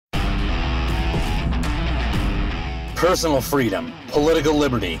Personal freedom, political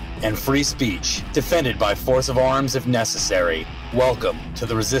liberty, and free speech, defended by force of arms if necessary. Welcome to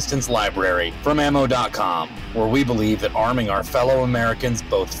the Resistance Library from Ammo.com, where we believe that arming our fellow Americans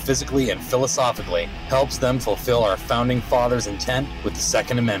both physically and philosophically helps them fulfill our founding fathers' intent with the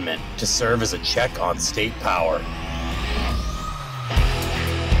Second Amendment to serve as a check on state power.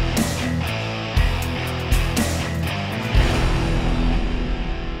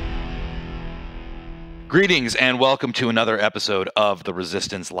 Greetings and welcome to another episode of the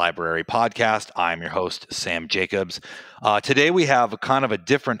Resistance Library podcast. I'm your host, Sam Jacobs. Today we have kind of a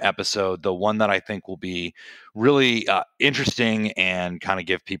different episode, the one that I think will be really interesting and kind of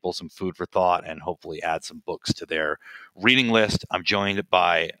give people some food for thought and hopefully add some books to their reading list. I'm joined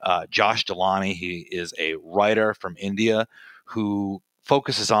by Jash Dholani. He is a writer from India who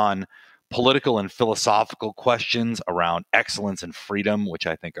focuses on political and philosophical questions around excellence and freedom, which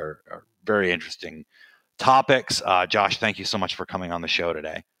I think are very interesting topics. Josh, thank you so much for coming on the show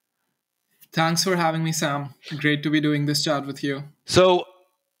today. Thanks for having me, Sam. Great to be doing this chat with you. So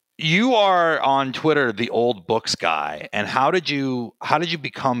you are on Twitter, the old books guy. And how did you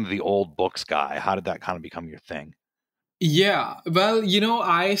become the old books guy? How did that kind of become your thing? Yeah, well,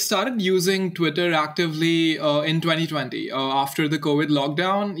 I started using Twitter actively in 2020 after the COVID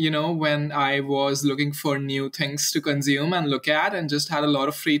lockdown, when I was looking for new things to consume and look at and just had a lot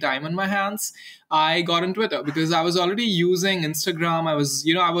of free time on my hands. I got on Twitter because I was already using Instagram. I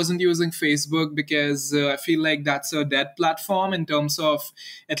wasn't using Facebook because I feel like that's a dead platform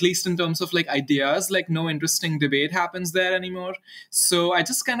at least in terms of like ideas, like no interesting debate happens there anymore. So I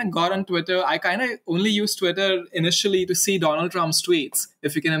just kind of got on Twitter. I kind of only used Twitter initially to see Donald Trump's tweets,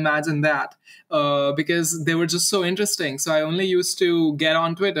 if you can imagine that, because they were just so interesting. So I only used to get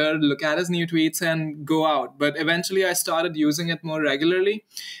on Twitter, look at his new tweets and go out. But eventually I started using it more regularly.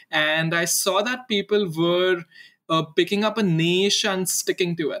 And I saw that people were picking up a niche and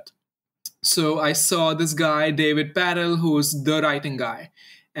sticking to it. So I saw this guy, David Perel, who's the writing guy.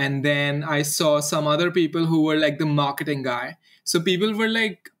 And then I saw some other people who were like the marketing guy. So people were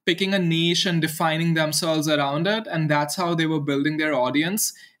like picking a niche and defining themselves around it. And that's how they were building their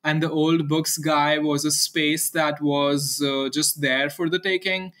audience. And the old books guy was a space that was just there for the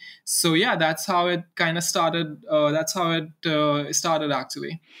taking. So yeah, that's how it kind of started. That's how it started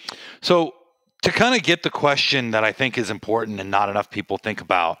actually. So to kind of get the question that I think is important and not enough people think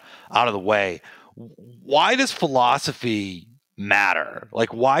about out of the way, why does philosophy matter?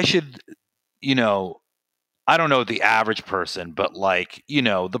 Like, why should, I don't know the average person, but like,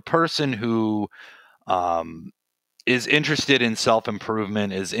 the person who is interested in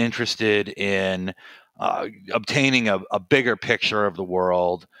self-improvement, is interested in obtaining a bigger picture of the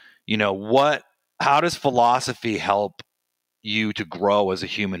world, how does philosophy help you to grow as a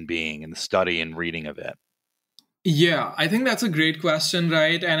human being in the study and reading of it? Yeah, I think that's a great question,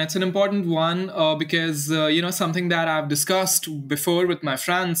 right? And it's an important one because, something that I've discussed before with my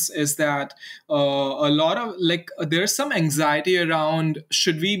friends is that a lot of there's some anxiety around,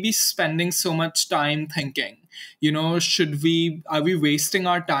 should we be spending so much time thinking? Are we wasting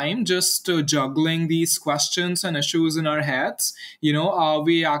our time just juggling these questions and issues in our heads? Are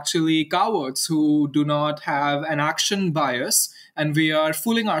we actually cowards who do not have an action bias? And we are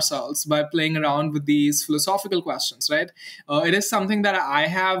fooling ourselves by playing around with these philosophical questions, right? It is something that I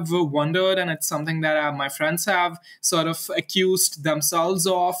have wondered, and it's something that my friends have sort of accused themselves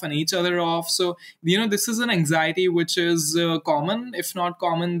of and each other of. So, this is an anxiety which is common. If not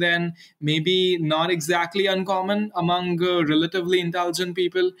common, then maybe not exactly uncommon among relatively intelligent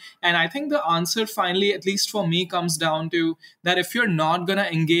people. And I think the answer finally, at least for me, comes down to that if you're not going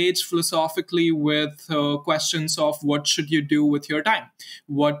to engage philosophically with questions of what should you do with your time,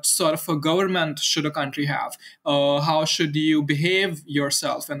 what sort of a government should a country have, how should you behave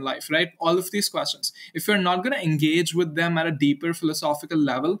yourself in life, right? All of these questions, if you're not going to engage with them at a deeper philosophical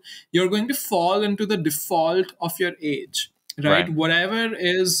level, you're going to fall into the default of your age. Right? Whatever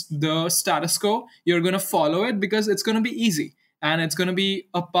is the status quo, you're going to follow it because it's going to be easy. And it's going to be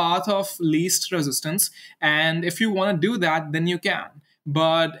a path of least resistance. And if you want to do that, then you can.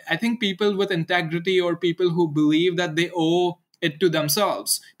 But I think people with integrity or people who believe that they owe it to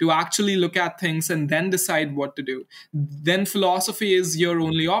themselves to actually look at things and then decide what to do, then philosophy is your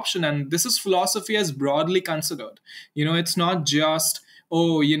only option. And this is philosophy as broadly considered. It's not just,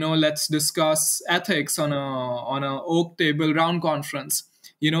 let's discuss ethics on a oak table round conference.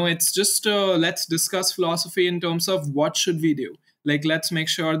 It's just let's discuss philosophy in terms of what should we do. Like, let's make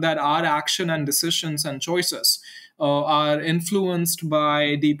sure that our action and decisions and choices are influenced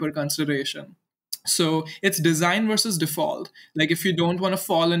by deeper consideration. So it's design versus default. Like if you don't want to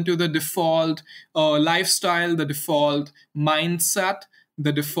fall into the default lifestyle, the default mindset,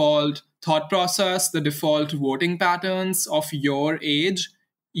 the default thought process, the default voting patterns of your age,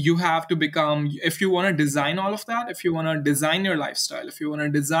 you have to become, if you want to design all of that, if you want to design your lifestyle, if you want to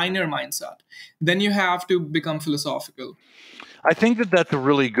design your mindset, then you have to become philosophical. I think that that's a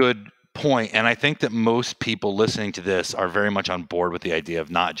really good point, and I think that most people listening to this are very much on board with the idea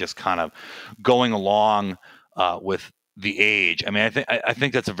of not just kind of going along with the age. I mean, I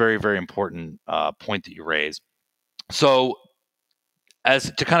think that's a very, very important point that you raise. So,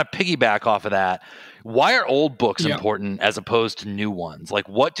 as to kind of piggyback off of that, why are old books Yeah. important as opposed to new ones? Like,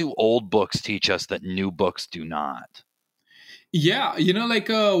 what do old books teach us that new books do not? Yeah, like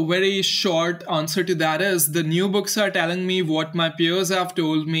a very short answer to that is the new books are telling me what my peers have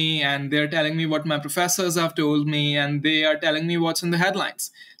told me, and they're telling me what my professors have told me, and they are telling me what's in the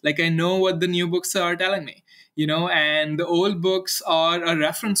headlines. Like I know what the new books are telling me, and the old books are a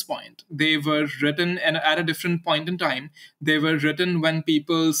reference point. They were written at a different point in time. They were written when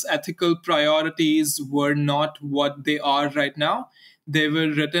people's ethical priorities were not what they are right now. They were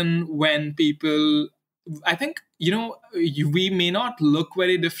written when people, I think, we may not look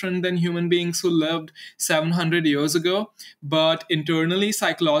very different than human beings who lived 700 years ago, but internally,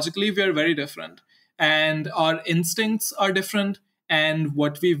 psychologically, we are very different. And our instincts are different, and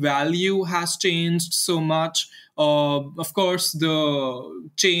what we value has changed so much. Of course, the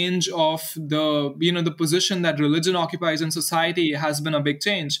change of the position that religion occupies in society has been a big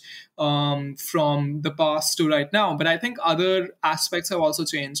change from the past to right now. But I think other aspects have also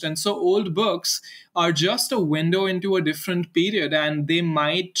changed, and so old books are just a window into a different period, and they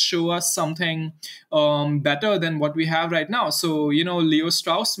might show us something better than what we have right now. So, Leo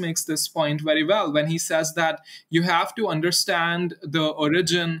Strauss makes this point very well when he says that you have to understand the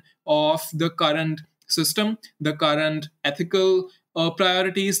origin of the current system, the current ethical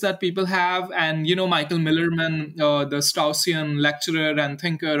priorities that people have. And, Michael Millerman, the Straussian lecturer and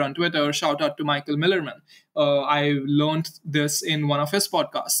thinker on Twitter, shout out to Michael Millerman. I learned this in one of his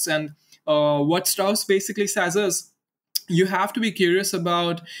podcasts. And what Strauss basically says is you have to be curious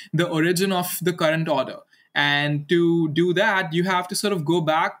about the origin of the current order. And to do that, you have to sort of go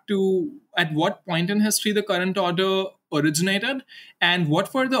back to at what point in history the current order originated and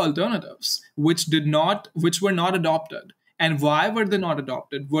what were the alternatives which were not adopted, and why were they not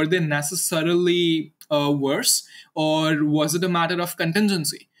adopted. Were they necessarily worse, or was it a matter of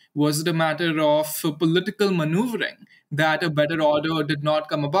contingency? Was it a matter of political maneuvering that a better order did not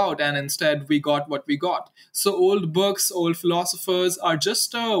come about and instead we got what we got? So, old books, old philosophers are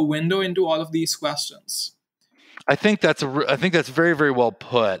just a window into all of these questions. I think that's very, very well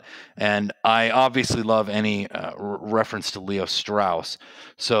put, and I obviously love any reference to Leo Strauss.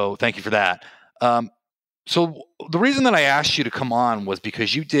 So thank you for that. So the reason that I asked you to come on was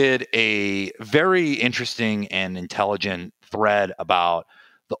because you did a very interesting and intelligent thread about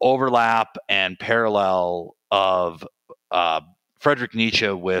the overlap and parallel of Friedrich Nietzsche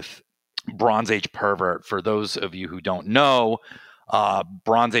with Bronze Age pervert. For those of you who don't know,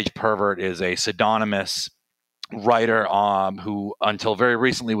 Bronze Age pervert is a pseudonymous writer who until very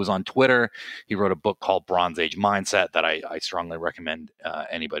recently was on Twitter. He wrote a book called Bronze Age Mindset that I strongly recommend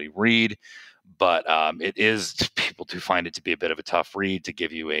anybody read. But it is, people do find it to be a bit of a tough read, to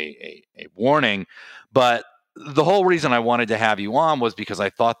give you a warning. But the whole reason I wanted to have you on was because I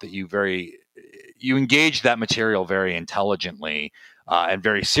thought that you engaged that material very intelligently and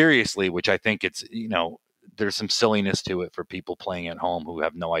very seriously, which I think it's, there's some silliness to it for people playing at home who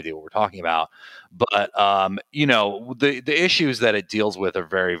have no idea what we're talking about. But, the issues that it deals with are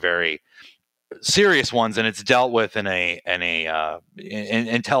very, very serious ones, and it's dealt with in an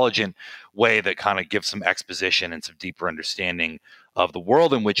intelligent way that kind of gives some exposition and some deeper understanding of the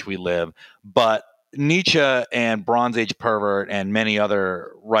world in which we live. But Nietzsche and Bronze Age pervert and many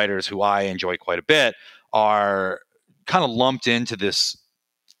other writers who I enjoy quite a bit are kind of lumped into this.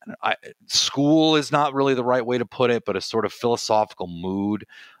 School is not really the right way to put it, but a sort of philosophical mood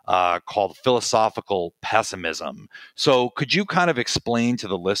called philosophical pessimism. So could you kind of explain to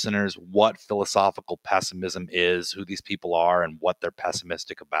the listeners what philosophical pessimism is, who these people are, and what they're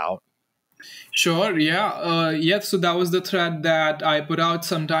pessimistic about? Sure, yeah. So that was the thread that I put out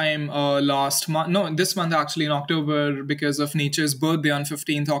sometime last month. No, this month actually, in October, because of Nietzsche's birthday on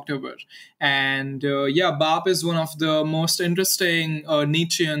 15th October. And Bab is one of the most interesting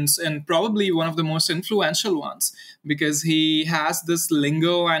Nietzscheans and probably one of the most influential ones, because he has this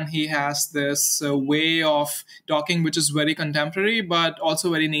lingo and he has this way of talking which is very contemporary but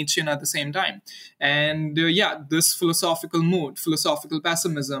also very Nietzschean at the same time. And this philosophical mood, philosophical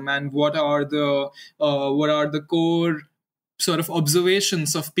pessimism, and what are what are the core sort of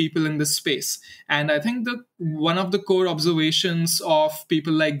observations of people in this space. And I think that one of the core observations of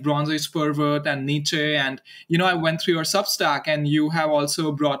people like Bronze Age Pervert and Nietzsche, and I went through your Substack, and you have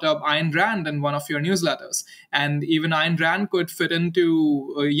also brought up Ayn Rand in one of your newsletters, and even Ayn Rand could fit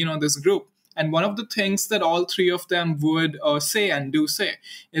into this group. And one of the things that all three of them would say and do say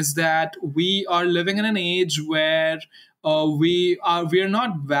is that we are living in an age where we are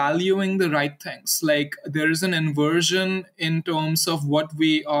not valuing the right things. Like, there is an inversion in terms of what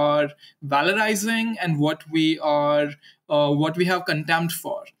we are valorizing and what we have contempt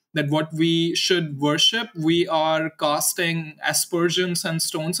for. That what we should worship, we are casting aspersions and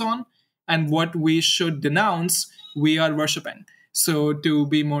stones on, and what we should denounce, we are worshiping. So, to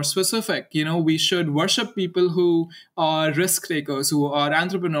be more specific, we should worship people who are risk takers, who are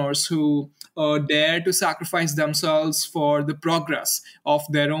entrepreneurs, who dare to sacrifice themselves for the progress of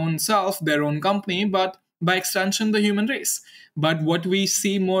their own self, their own company, but by extension, the human race. But what we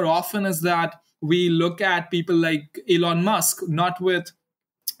see more often is that we look at people like Elon Musk, not with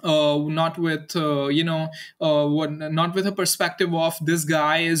not with a perspective of this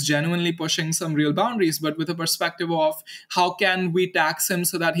guy is genuinely pushing some real boundaries, but with a perspective of how can we tax him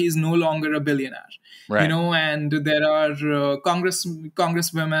so that he's no longer a billionaire. Right. And there are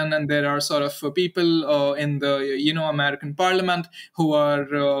congresswomen, and there are sort of people in the American Parliament who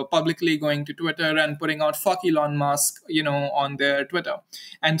are publicly going to Twitter and putting out "fuck Elon Musk" on their Twitter.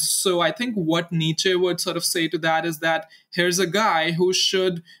 And so I think what Nietzsche would sort of say to that is that here's a guy who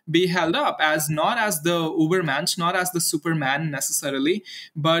should be held up as not as the Ubermensch, not as the Superman necessarily,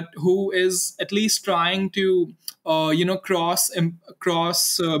 but who is at least trying to cross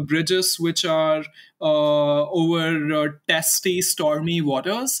bridges which are over testy, stormy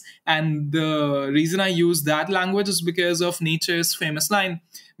waters. And the reason I use that language is because of Nietzsche's famous line: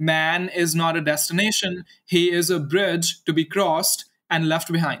 "Man is not a destination; he is a bridge to be crossed and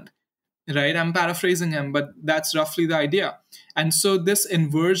left behind." Right? I'm paraphrasing him, but that's roughly the idea. And so this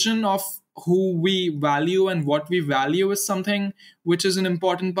inversion of who we value and what we value is something which is an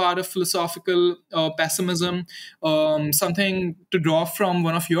important part of philosophical pessimism. Something to draw from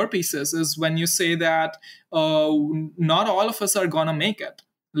one of your pieces is when you say that not all of us are gonna make it.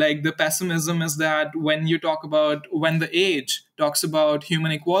 Like, the pessimism is that when the age talks about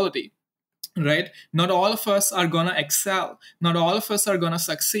human equality, right? Not all of us are gonna excel. Not all of us are gonna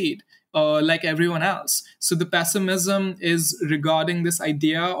succeed. Like everyone else. So the pessimism is regarding this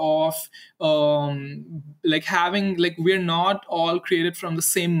idea of we're not all created from the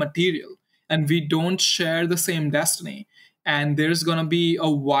same material, and we don't share the same destiny. And there's going to be a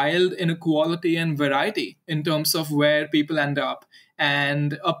wild inequality and variety in terms of where people end up,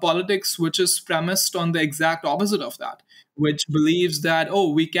 and a politics which is premised on the exact opposite of that, which believes that,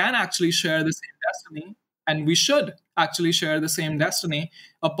 oh, we can actually share the same destiny, and we should actually share the same destiny.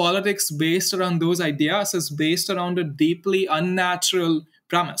 A politics based around those ideas is based around a deeply unnatural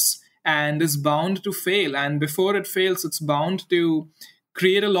premise and is bound to fail. And before it fails, it's bound to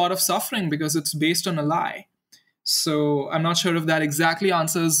create a lot of suffering because it's based on a lie. So I'm not sure if that exactly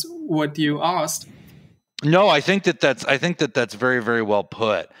answers what you asked. No, I think that's very, very well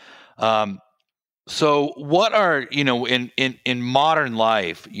put. So what are, in modern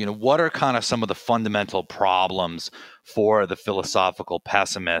life, what are kind of some of the fundamental problems for the philosophical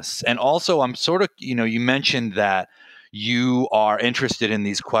pessimists? And also, I'm sort of, you mentioned that you are interested in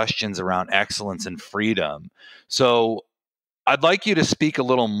these questions around excellence and freedom. So I'd like you to speak a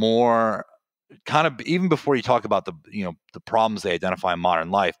little more, kind of even before you talk about the problems they identify in modern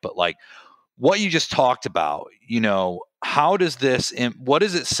life, but like what you just talked about, how does what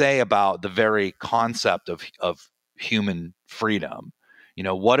does it say about the very concept of human freedom?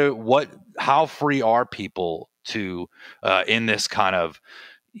 How free are people to in this kind of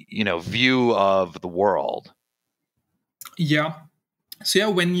view of the world? Yeah. So yeah,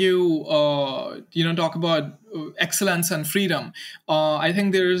 when you talk about excellence and freedom, I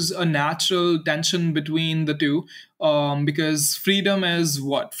think there's a natural tension between the two, because freedom is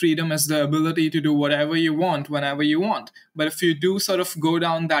what? Freedom is the ability to do whatever you want whenever you want. But if you do sort of go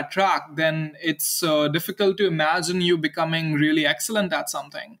down that track, then it's difficult to imagine you becoming really excellent at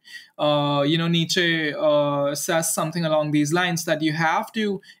something. Nietzsche says something along these lines, that you have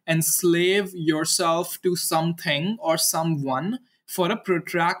to enslave yourself to something or someone for a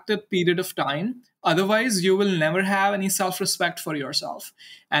protracted period of time. Otherwise, you will never have any self-respect for yourself.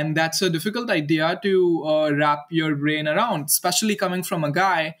 And that's a difficult idea to wrap your brain around, especially coming from a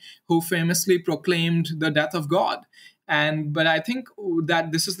guy who famously proclaimed the death of God. But I think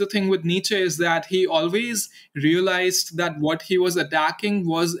that this is the thing with Nietzsche, is that he always realized that what he was attacking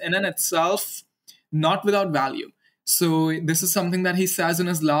was in and itself not without value. So this is something that he says in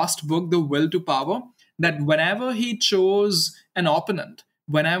his last book, The Will to Power, that whenever he chose an opponent,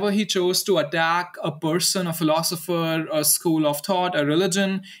 whenever he chose to attack a person, a philosopher, a school of thought, a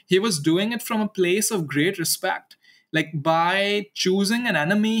religion, he was doing it from a place of great respect. Like by choosing an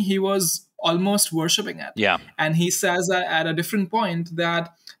enemy, he was almost worshiping it. Yeah. And he says that at a different point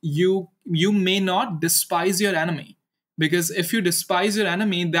that you may not despise your enemy, because if you despise your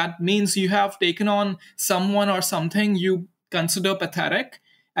enemy, that means you have taken on someone or something you consider pathetic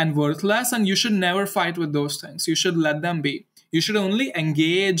and worthless, and you should never fight with those things. You should let them be. You should only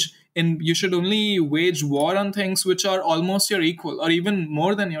you should only wage war on things which are almost your equal or even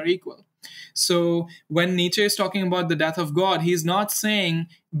more than your equal. So when Nietzsche is talking about the death of God, he's not saying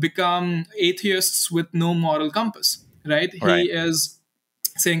become atheists with no moral compass, right? Right. He is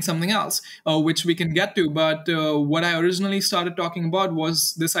saying something else, which we can get to. But what I originally started talking about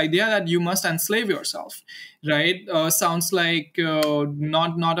was this idea that you must enslave yourself, right? Sounds like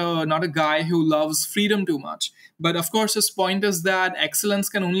not a guy who loves freedom too much. But of course, his point is that excellence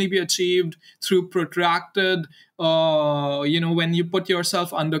can only be achieved through protracted, when you put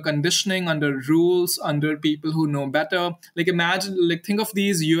yourself under conditioning, under rules, under people who know better. Like imagine, like think of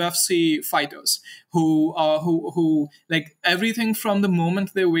these UFC fighters who like everything from the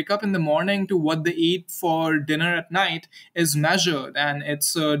moment they wake up in the morning to what they eat for dinner at night is measured, and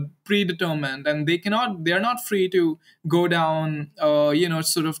it's predetermined, and they're not free to go down,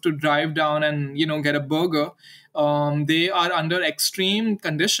 sort of to drive down and get a burger. They are under extreme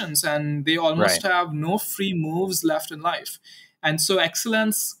conditions, and they almost have no free moves left in life. And so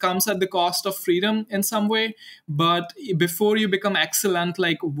excellence comes at the cost of freedom in some way. But before you become excellent,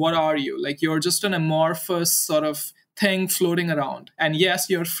 like what are you? Like you're just an amorphous sort of thing floating around. And yes,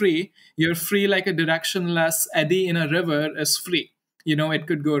 you're free. You're free like a directionless eddy in a river is free. It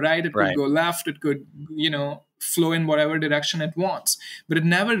could go right, it could go left, it could, flow in whatever direction it wants. But it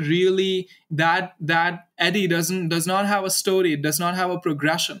never really, that eddy does not have a story, it does not have a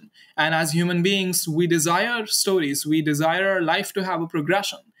progression. And as human beings, we desire stories, we desire our life to have a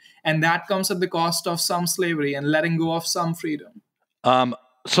progression. And that comes at the cost of some slavery and letting go of some freedom.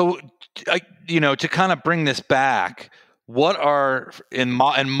 So, to kind of bring this back, what are in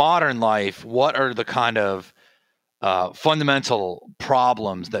modern life, what are the kind of fundamental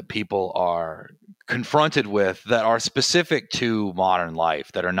problems that people are confronted with that are specific to modern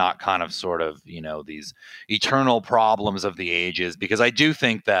life, that are not kind of sort of, these eternal problems of the ages? Because I do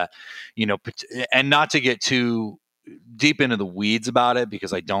think that, and not to get too deep into the weeds about it,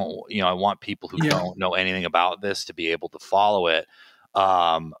 because I don't, I want people who don't know anything about this to be able to follow it.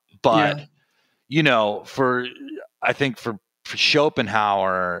 I think for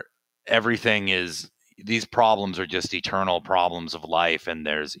Schopenhauer, everything is, these problems are just eternal problems of life. And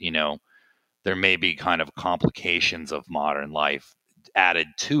there's, there may be kind of complications of modern life added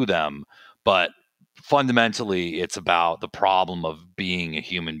to them, but fundamentally it's about the problem of being a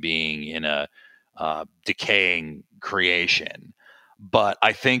human being in a decaying creation. But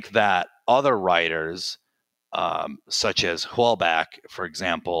I think that other writers, such as Houellebecq, for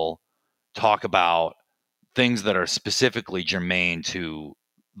example, talk about things that are specifically germane to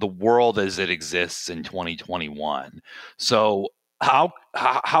the world as it exists in 2021. So how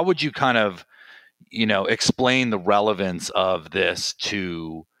would you kind of, explain the relevance of this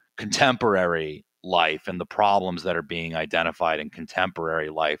to contemporary life and the problems that are being identified in contemporary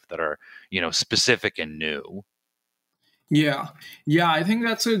life that are, specific and new? Yeah, I think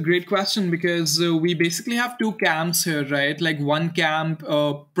that's a great question, because we basically have two camps here, right? Like one camp,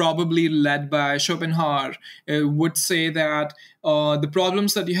 probably led by Schopenhauer, would say that the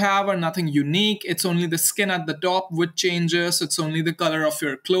problems that you have are nothing unique. It's only the skin at the top which changes. It's only the color of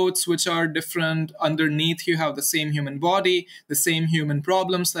your clothes which are different. Underneath, you have the same human body, the same human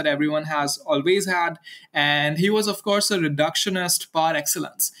problems that everyone has always had. And he was, of course, a reductionist par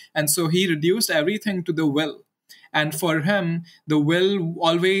excellence. And so he reduced everything to the will. And for him, the will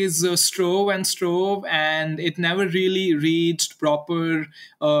always strove, and it never really reached proper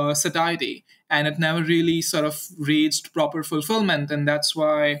satiety. And it never really sort of reached proper fulfillment. And that's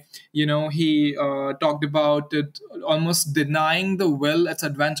why, he talked about it almost denying the will its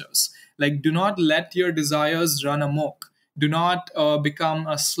adventures. Like, do not let your desires run amok. Do not become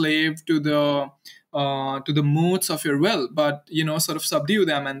a slave to the moods of your will, but sort of subdue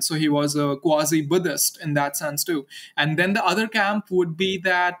them. And so he was a quasi-Buddhist in that sense too. And then the other camp would be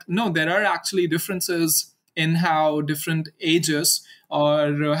that no, there are actually differences in how different ages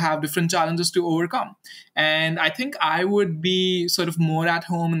or have different challenges to overcome. And I think I would be sort of more at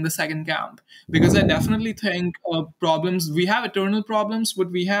home in the second camp, because I definitely think problems, we have eternal problems,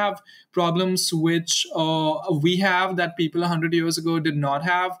 but we have problems which we have that people 100 years ago did not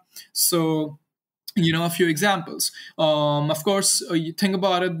have. So, a few examples. Of course, you think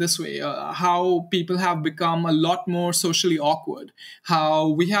about it this way, how people have become a lot more socially awkward, how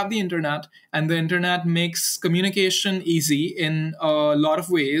we have the internet, and the internet makes communication easy in a lot of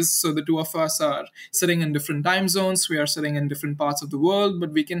ways. So the two of us are sitting in different time zones, we are sitting in different parts of the world,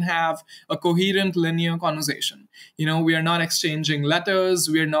 but we can have a coherent linear conversation. We are not exchanging letters,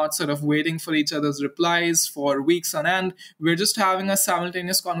 we are not sort of waiting for each other's replies for weeks on end. We're just having a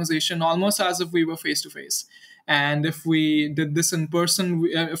simultaneous conversation, almost as if we were face to face. And if we did this in person,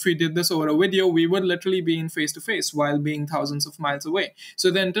 if we did this over a video, we would literally be in face to face while being thousands of miles away.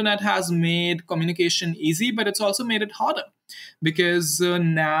 So the internet has made communication easy, but it's also made it harder, because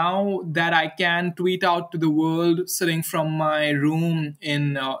now that I can tweet out to the world sitting from my room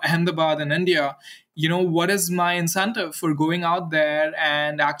in Ahmedabad in India, what is my incentive for going out there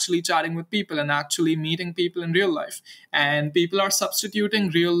and actually chatting with people and actually meeting people in real life? And people are substituting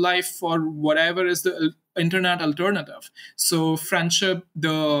real life for whatever is the internet alternative. So friendship,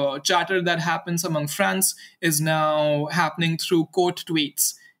 the chatter that happens among friends, is now happening through quote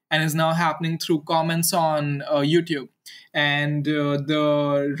tweets and is now happening through comments on YouTube. And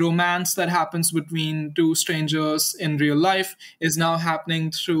the romance that happens between two strangers in real life is now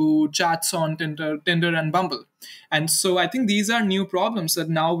happening through chats on Tinder and Bumble. And so I think these are new problems that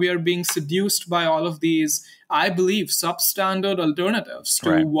now we are being seduced by all of these, I believe, substandard alternatives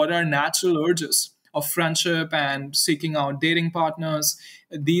to what are natural urges of friendship and seeking out dating partners.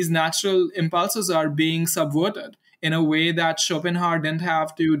 These natural impulses are being subverted in a way that Schopenhauer didn't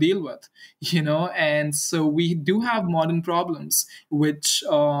have to deal with, and so we do have modern problems which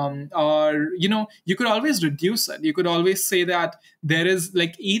are, you could always reduce it. You could always say that there is,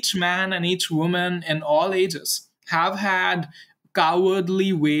 like, each man and each woman in all ages have had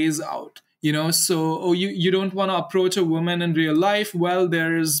cowardly ways out. So you don't want to approach a woman in real life. Well,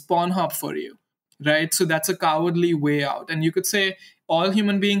 there's Pornhub for you, right? So that's a cowardly way out. And you could say all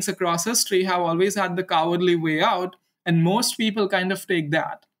human beings across history have always had the cowardly way out, and most people kind of take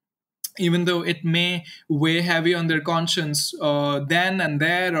that, even though it may weigh heavy on their conscience then and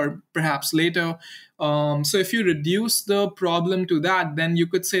there, or perhaps later. So if you reduce the problem to that, then you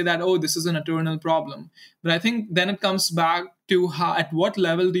could say that, oh, this is an eternal problem. But I think then it comes back to how, at what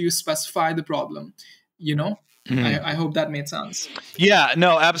level do you specify the problem? I hope that made sense. Yeah,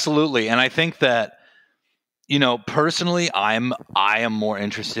 no, absolutely. And I think that, personally, I am more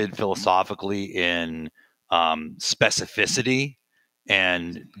interested philosophically in specificity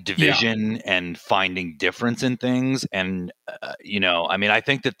and division and finding difference in things. And, I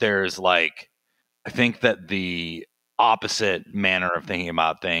think that I think that the opposite manner of thinking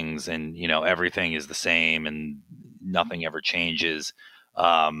about things and, everything is the same and nothing ever changes.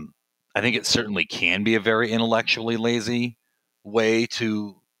 I think it certainly can be a very intellectually lazy way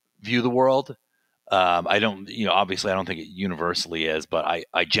to view the world. I don't, obviously I don't think it universally is, but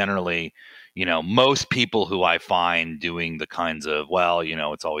I generally, most people who I find doing the kinds of, well,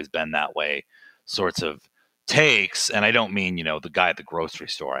 it's always been that way sorts of takes. And I don't mean, the guy at the grocery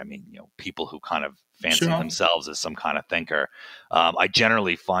store. I mean, people who kind of fancy themselves as some kind of thinker. I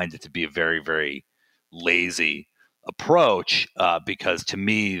generally find it to be a very, very lazy approach because to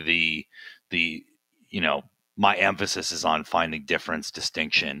me, my emphasis is on finding difference,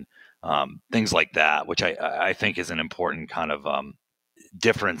 distinction, things like that, which I think is an important kind of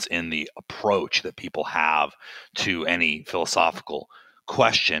difference in the approach that people have to any philosophical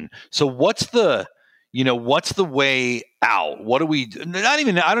question. So what's the way out? What do we, I don't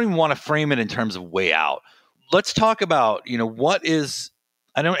even want to frame it in terms of way out. Let's talk about, what is,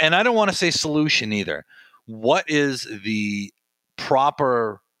 I don't want to say solution either. What is the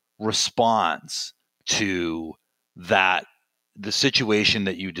proper response to that, the situation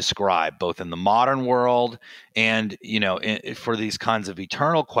that you describe, both in the modern world and, for these kinds of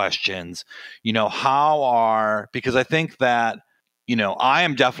eternal questions, because I think that, I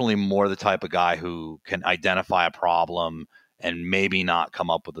am definitely more the type of guy who can identify a problem and maybe not come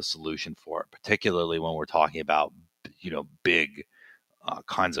up with a solution for it, particularly when we're talking about, big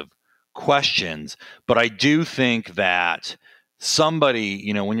kinds of questions. But I do think that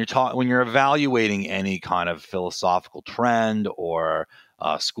somebody, when you're evaluating any kind of philosophical trend or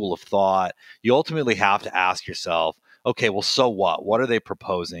school of thought, you ultimately have to ask yourself, okay, well, so what? What are they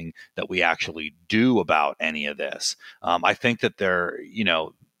proposing that we actually do about any of this? I think that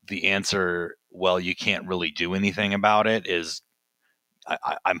the answer, well, you can't really do anything about it, is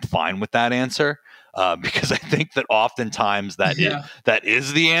I'm fine with that answer, because I think that oftentimes that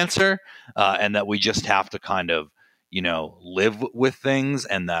is the answer, and that we just have to kind of, live with things,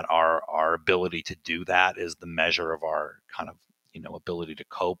 and that our ability to do that is the measure of our kind of, ability to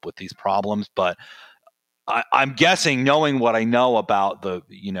cope with these problems. But I'm guessing, knowing what I know about the,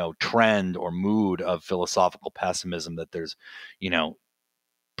 trend or mood of philosophical pessimism, that there's,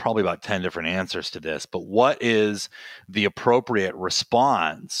 probably about 10 different answers to this. But what is the appropriate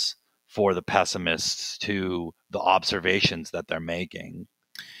response for the pessimists to the observations that they're making?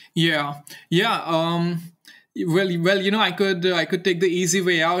 Yeah. Well, I could take the easy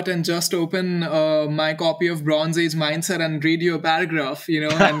way out and just open my copy of Bronze Age Mindset and read you a paragraph,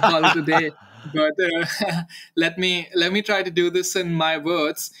 and call it a day. But let me try to do this in my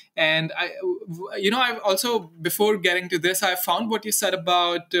words. And I've also, before getting to this, I found what you said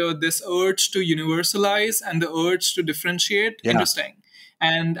about this urge to universalize and the urge to differentiate interesting.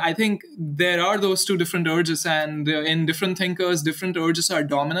 And I think there are those two different urges, and in different thinkers, different urges are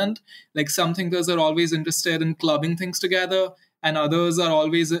dominant. Like some thinkers are always interested in clubbing things together, and others are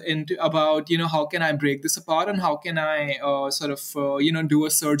always into about, how can I break this apart, and how can I do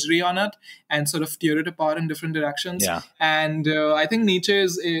a surgery on it and sort of tear it apart in different directions. Yeah. And I think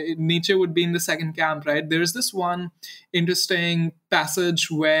Nietzsche would be in the second camp, right? There's this one interesting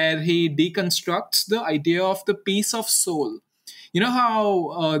passage where he deconstructs the idea of the peace of soul. You know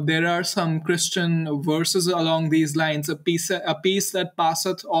how there are some Christian verses along these lines, a peace that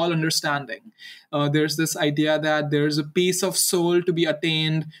passeth all understanding. There's this idea that there's a peace of soul to be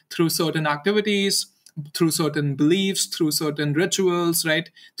attained through certain activities, through certain beliefs, through certain rituals, right?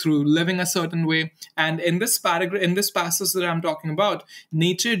 Through living a certain way. And in this paragraph, in this passage that I'm talking about,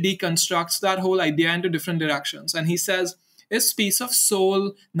 Nietzsche deconstructs that whole idea into different directions. And he says, is peace of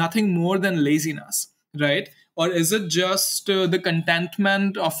soul nothing more than laziness, right? Or is it just the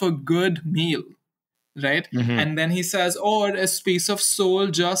contentment of a good meal, right? Mm-hmm. And then he says, or is peace of soul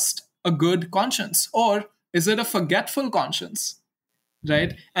just a good conscience? Or is it a forgetful conscience,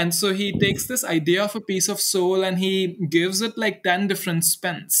 right? And so he takes this idea of a peace of soul and he gives it like 10 different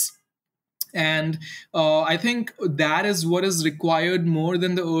spins. And I think that is what is required more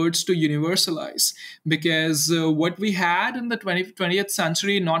than the urge to universalize. Because what we had in the 20th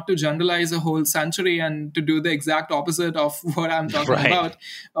century, not to generalize a whole century and to do the exact opposite of what I'm talking about,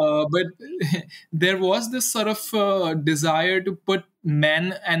 but there was this sort of desire to put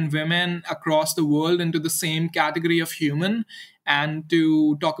men and women across the world into the same category of human, and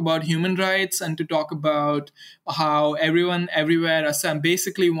to talk about human rights, and to talk about how everyone everywhere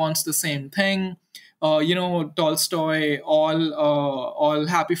basically wants the same thing. Tolstoy, all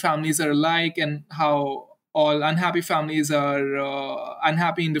happy families are alike, and how all unhappy families are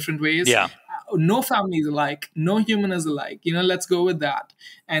unhappy in different ways. Yeah. No family is alike. No human is alike. Let's go with that.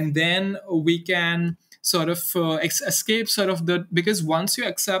 And then we can sort of escape sort of because once you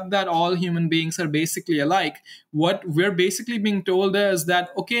accept that all human beings are basically alike, what we're basically being told is that,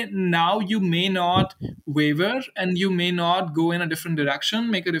 okay, now you may not waver and you may not go in a different direction,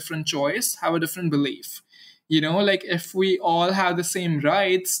 make a different choice, have a different belief. Like if we all have the same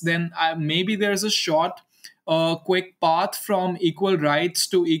rights, then maybe there's a short quick path from equal rights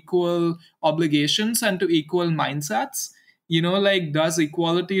to equal obligations and to equal mindsets. Like, does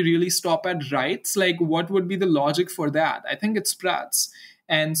equality really stop at rights? Like, what would be the logic for that? I think it spreads.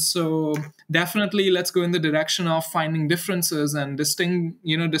 And so definitely let's go in the direction of finding differences and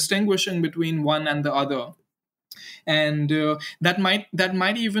distinguishing between one and the other. And that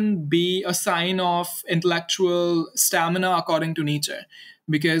might even be a sign of intellectual stamina, according to Nietzsche,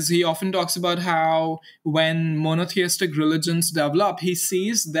 because he often talks about how when monotheistic religions develop, he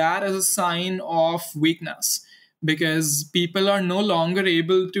sees that as a sign of weakness, because people are no longer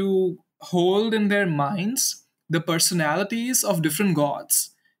able to hold in their minds the personalities of different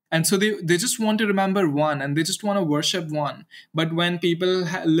gods. And so they just want to remember one, and they just want to worship one. But when people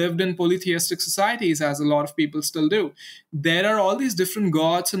lived in polytheistic societies, as a lot of people still do, there are all these different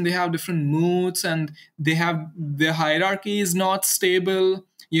gods, and they have different moods, and the hierarchy is not stable.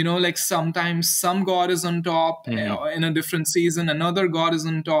 Like sometimes some god is on top, in a different season, another god is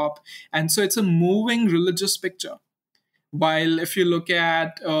on top. And so it's a moving religious picture. While if you look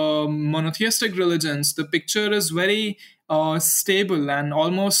at monotheistic religions, the picture is very stable and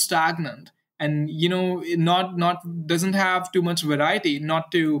almost stagnant, and not doesn't have too much variety.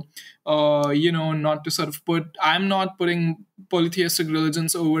 Not to sort of I'm not putting polytheistic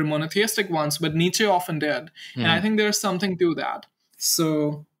religions over monotheistic ones, but Nietzsche often did, and I think there's something to that.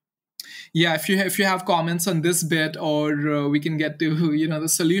 So yeah, if you have comments on this bit, or we can get to the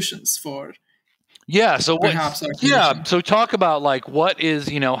solutions for. Yeah. So what? perhaps our Yeah. condition. So talk about like what is,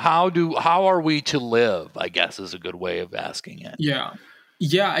 how are we to live? I guess is a good way of asking it. Yeah.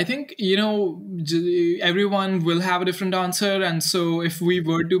 Yeah, I think, everyone will have a different answer. And so if I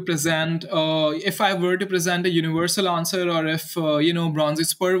were to present a universal answer, or if, Bronzy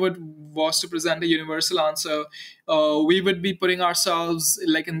Spurwood was to present a universal answer, we would be putting ourselves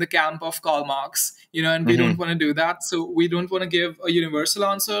like in the camp of Karl Marx, and we don't want to do that. So we don't want to give a universal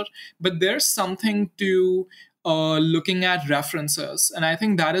answer, but there's something to looking at references. And I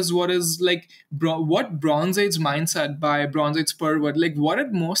think that is what is like what Bronze Age mindset by Bronze Age Spurwood, like what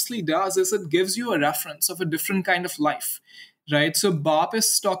it mostly does is it gives you a reference of a different kind of life, right? So Bop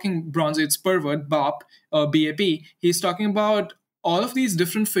is talking, Bronze Age Spurwood, Bop, BAP, he's talking about all of these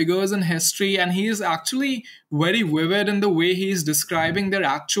different figures in history, and he is actually very vivid in the way he's describing their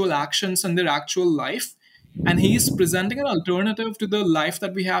actual actions and their actual life, and he's presenting an alternative to the life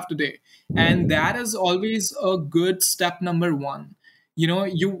that we have today. And that is always a good step number one.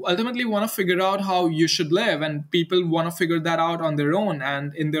 You ultimately want to figure out how you should live, and people want to figure that out on their own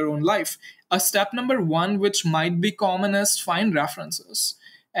and in their own life. A step number one, which might be common, is find references.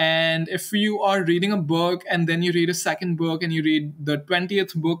 And if you are reading a book and then you read a second book and you read the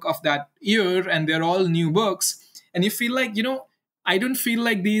 20th book of that year and they're all new books, and you feel like, I don't feel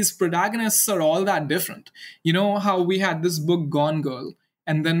like these protagonists are all that different. You know how we had this book Gone Girl,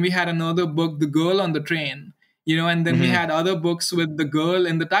 and then we had another book, The Girl on the Train, and then we had other books with the girl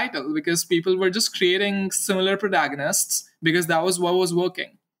in the title, because people were just creating similar protagonists because that was what was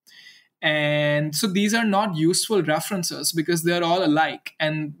working. And so these are not useful references because they're all alike,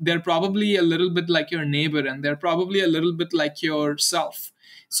 and they're probably a little bit like your neighbor, and they're probably a little bit like yourself.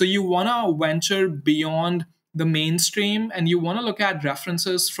 So you want to venture beyond the mainstream, and you want to look at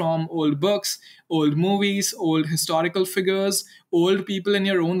references from old books, old movies, old historical figures, old people in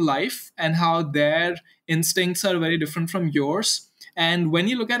your own life, and how their instincts are very different from yours. And when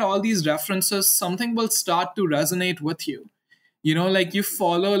you look at all these references, something will start to resonate with you. Like you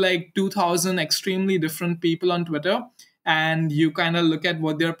follow like 2000 extremely different people on Twitter, and you kind of look at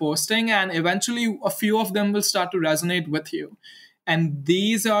what they're posting, and eventually a few of them will start to resonate with you. And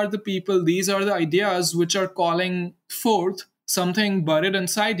these are the people, these are the ideas which are calling forth something buried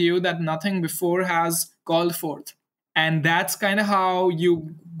inside you that nothing before has called forth. And that's kind of how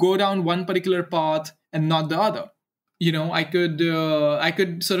you go down one particular path and not the other. I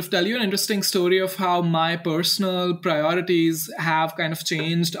could sort of tell you an interesting story of how my personal priorities have kind of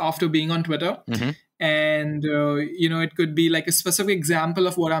changed after being on Twitter. And it could be like a specific example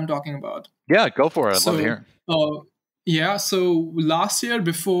of what I'm talking about. Yeah, go for it. I'd love to hear. Yeah, so last year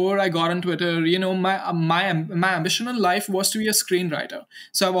before I got on Twitter, my ambition in life was to be a screenwriter.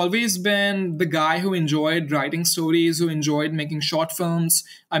 So I've always been the guy who enjoyed writing stories, who enjoyed making short films.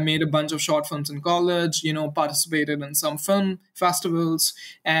 I made a bunch of short films in college, participated in some film festivals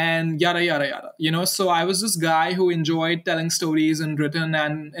and yada yada yada. So I was this guy who enjoyed telling stories in written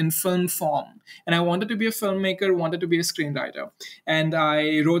and in film form. And I wanted to be a filmmaker, wanted to be a screenwriter. And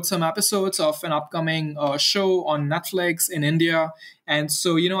I wrote some episodes of an upcoming show on Netflix in India. And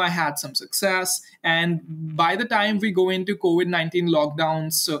so, I had some success. And by the time we go into COVID-19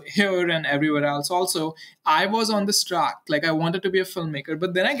 lockdowns here and everywhere else also, I was on this track. Like I wanted to be a filmmaker.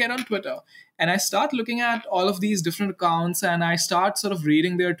 But then I get on Twitter and I start looking at all of these different accounts, and I start sort of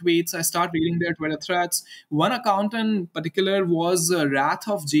reading their tweets. I start reading their Twitter threads. One account in particular was Wrath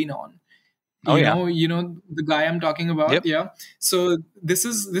of Genon. The guy I'm talking about. Yep. Yeah. So this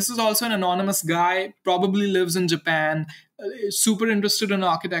is also an anonymous guy, probably lives in Japan, super interested in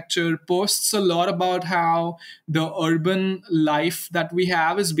architecture, posts a lot about how the urban life that we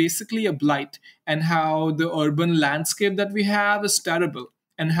have is basically a blight, and how the urban landscape that we have is terrible,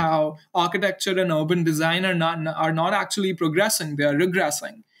 and how architecture and urban design are not actually progressing, they are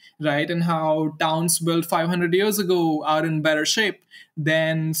regressing. Right, and how towns built 500 years ago are in better shape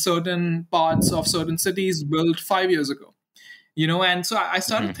than certain parts of certain cities built 5 years ago. And so I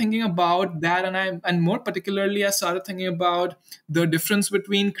started thinking about that, and more particularly, I started thinking about the difference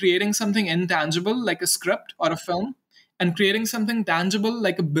between creating something intangible like a script or a film, and creating something tangible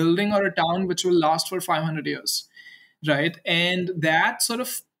like a building or a town which will last for 500 years. Right, and that sort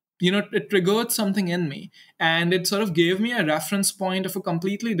of it triggered something in me, and it sort of gave me a reference point of a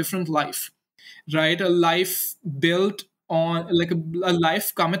completely different life, right? A life built on like a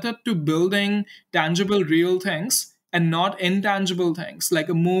life committed to building tangible real things and not intangible things like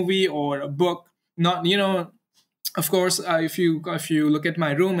a movie or a book. Not of course, if you look at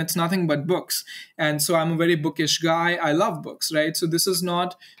my room, it's nothing but books, and so I'm a very bookish guy. I love books, right? So this is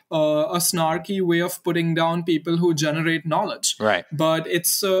not a snarky way of putting down people who generate knowledge, right? But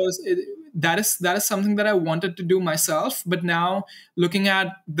that is something that I wanted to do myself. But now looking at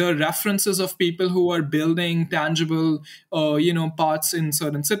the references of people who are building tangible, parts in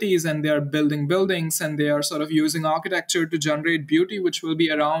certain cities, and they are building buildings, and they are sort of using architecture to generate beauty, which will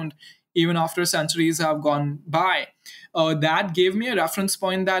be around even after centuries have gone by. That gave me a reference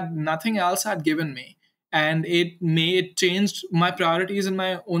point that nothing else had given me. And it changed my priorities in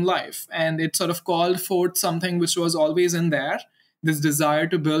my own life. And it sort of called forth something which was always in there, this desire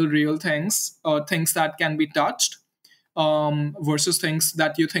to build real things, or things that can be touched, versus things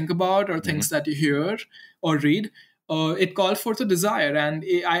that you think about or things that you hear or read. It called forth a desire, and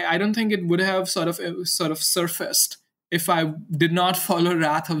I don't think it would have sort of surfaced if I did not follow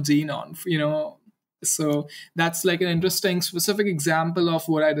Wrath of Xenon. So that's like an interesting specific example of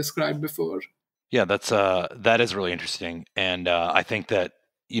what I described before. Yeah, that is really interesting, and I think that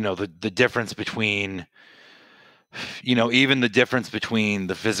the difference between even the difference between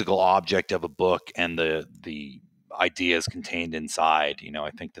the physical object of a book and the ideas contained inside.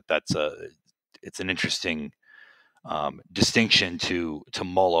 I think that it's an interesting distinction to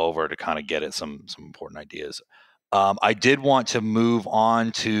mull over, to kind of get at some important ideas. I did want to move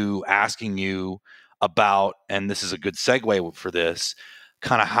on to asking you about, and this is a good segue for this,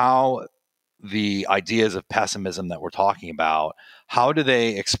 kind of how the ideas of pessimism that we're talking about, how do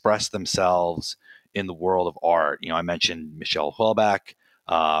they express themselves in the world of art? I mentioned Michel Houellebecq,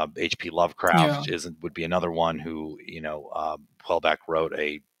 H.P. Lovecraft would be another one who, Houellebecq wrote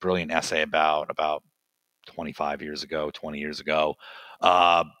a brilliant essay about 25 years ago, 20 years ago.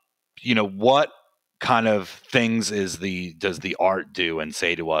 What kind of things does the art do and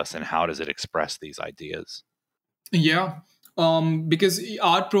say to us, and how does it express these ideas? Yeah. Because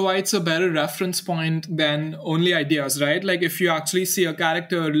art provides a better reference point than only ideas, right? Like if you actually see a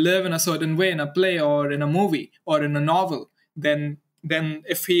character live in a certain way in a play or in a movie or in a novel, then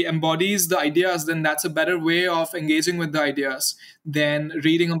if he embodies the ideas, then that's a better way of engaging with the ideas than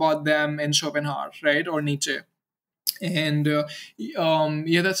reading about them in Schopenhauer, right? Or Nietzsche. And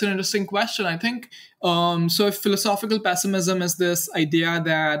that's an interesting question. I think so. If philosophical pessimism is this idea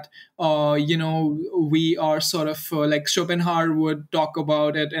that we are sort of like Schopenhauer would talk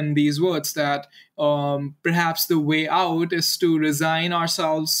about it in these words, that perhaps the way out is to resign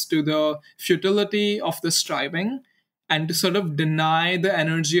ourselves to the futility of the striving and to sort of deny the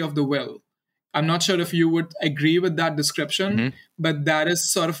energy of the will. I'm not sure if you would agree with that description, but that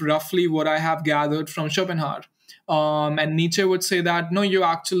is sort of roughly what I have gathered from Schopenhauer. And Nietzsche would say that, no, you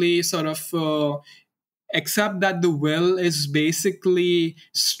actually sort of accept that the will is basically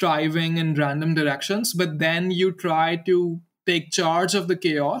striving in random directions, but then you try to take charge of the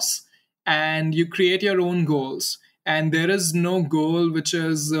chaos and you create your own goals. And there is no goal which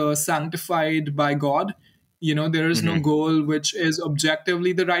is sanctified by God. There is no goal which is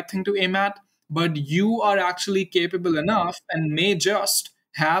objectively the right thing to aim at, but you are actually capable enough and may just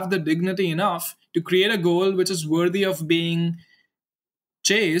have the dignity enough to create a goal which is worthy of being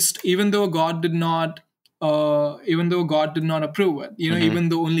chased, even though God did not approve it. Even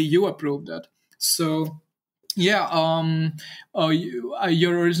though only you approved it. So, yeah.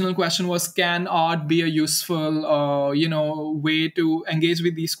 Your original question was, can art be a useful, way to engage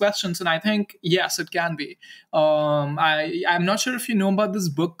with these questions? And I think yes, it can be. I'm not sure if you know about this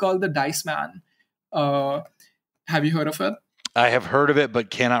book called The Dice Man. Have you heard of it? I have heard of it, but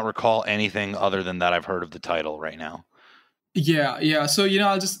cannot recall anything other than that I've heard of the title right now. Yeah. So,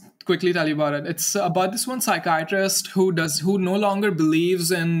 I'll just quickly tell you about it. It's about this one psychiatrist who no longer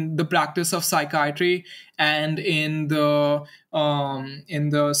believes in the practice of psychiatry and in the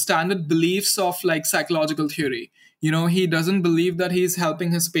standard beliefs of like psychological theory. He doesn't believe that he's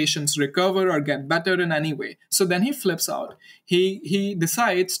helping his patients recover or get better in any way. So then he flips out. He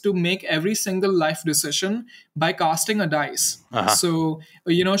decides to make every single life decision by casting a dice. So,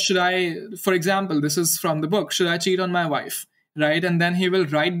 should I, for example, this is from the book, should I cheat on my wife? Right? And then he will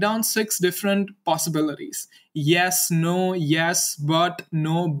write down 6 different possibilities. Yes, no, yes, but,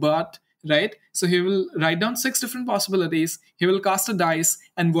 no, but, right? So he will write down 6 different possibilities. He will cast a dice,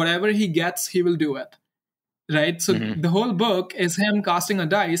 and whatever he gets, he will do it. Right? So the whole book is him casting a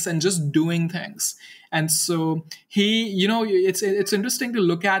dice and just doing things. And so he, it's interesting to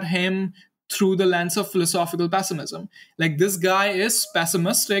look at him through the lens of philosophical pessimism. Like, this guy is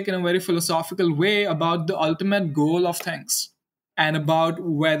pessimistic in a very philosophical way about the ultimate goal of things and about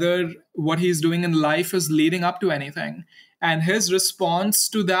whether what he's doing in life is leading up to anything. And his response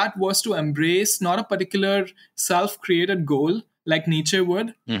to that was to embrace not a particular self-created goal like Nietzsche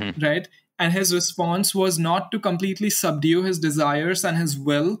would, right? And his response was not to completely subdue his desires and his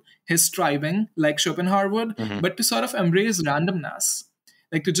will, his striving, like Schopenhauer would, but to sort of embrace randomness.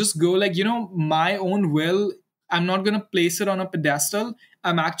 like to just go like, my own will, I'm not going to place it on a pedestal.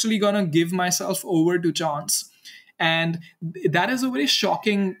 I'm actually going to give myself over to chance. And that is a very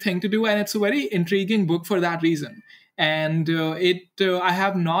shocking thing to do, and it's a very intriguing book for that reason. And I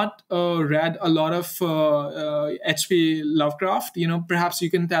have not read a lot of H.P. Lovecraft. Perhaps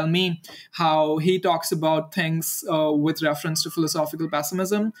you can tell me how he talks about things with reference to philosophical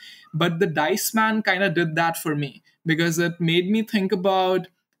pessimism. But the Dice Man kind of did that for me, because it made me think about,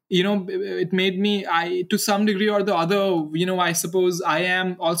 it made me, I to some degree or the other, I suppose I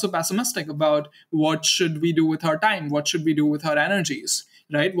am also pessimistic about what should we do with our time, what should we do with our energies,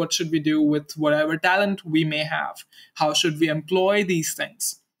 right? What should we do with whatever talent we may have? How should we employ these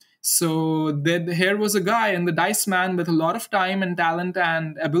things? So here was a guy in the Dice Man with a lot of time and talent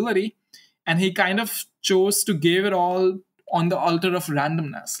and ability, and he kind of chose to give it all on the altar of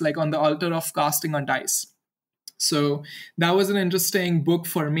randomness, like on the altar of casting a dice. So that was an interesting book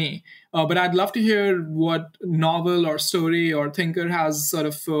for me. But I'd love to hear what novel or story or thinker has sort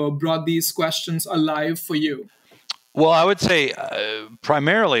of brought these questions alive for you. Well, I would say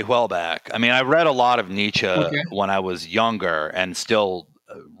primarily Houellebecq. I mean, I read a lot of Nietzsche when I was younger and still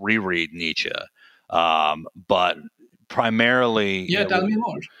reread Nietzsche. But primarily... Yeah, tell me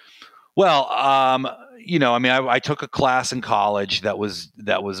more. Well, I mean, I took a class in college that was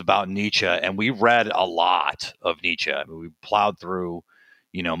about Nietzsche, and we read a lot of Nietzsche. I mean, we plowed through,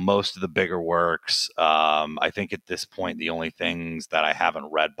 most of the bigger works. I think at this point, the only things that I haven't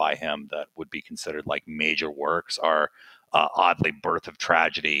read by him that would be considered like major works are oddly Birth of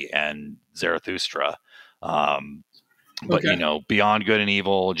Tragedy and Zarathustra. But Beyond Good and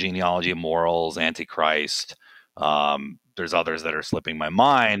Evil, Genealogy of Morals, Antichrist. There's others that are slipping my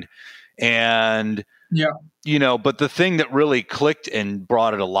mind. And, but the thing that really clicked and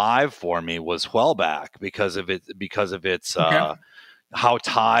brought it alive for me was Houellebecq because of its how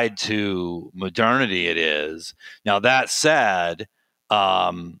tied to modernity it is. Now, that said,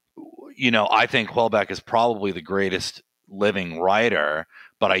 I think Houellebecq is probably the greatest living writer,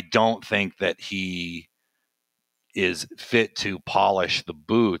 but I don't think that he is fit to polish the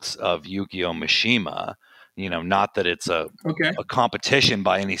boots of Yukio Mishima. Not that it's a competition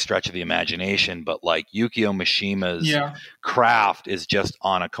by any stretch of the imagination, but like Yukio Mishima's craft is just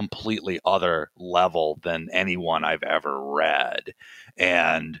on a completely other level than anyone I've ever read.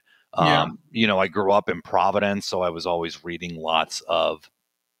 And, I grew up in Providence, so I was always reading lots of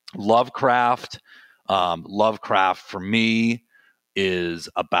Lovecraft. Lovecraft for me is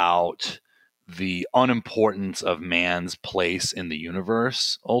about the unimportance of man's place in the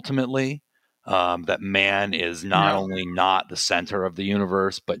universe, ultimately. That man is not only not the center of the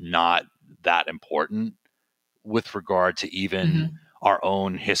universe, but not that important with regard to even our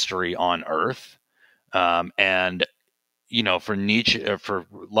own history on Earth. And, for Nietzsche, for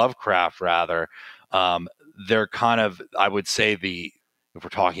Lovecraft, rather, they're kind of, I would say, if we're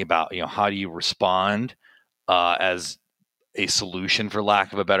talking about, how do you respond as a solution, for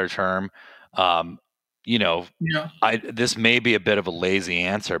lack of a better term, this may be a bit of a lazy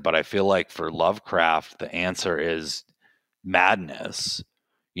answer, but I feel like for Lovecraft, the answer is madness.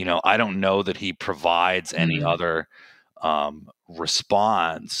 I don't know that he provides any other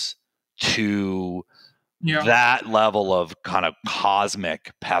response to that level of kind of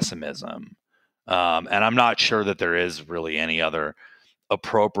cosmic pessimism. And I'm not sure that there is really any other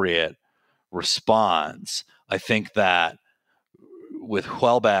appropriate response. I think that with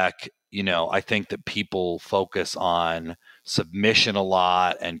Houellebecq, I think that people focus on submission a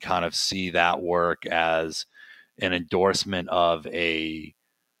lot and kind of see that work as an endorsement of a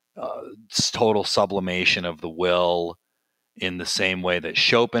total sublimation of the will in the same way that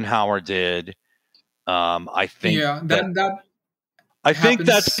Schopenhauer did. I think I think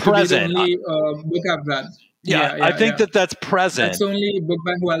that's present. The only book I've read. I think that's present. That's the only book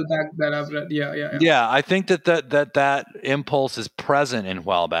by Houellebecq that I've read. Yeah, I think that impulse is present in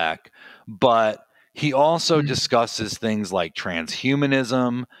Houellebecq, but he also discusses things like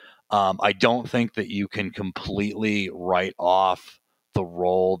transhumanism. I don't think that you can completely write off the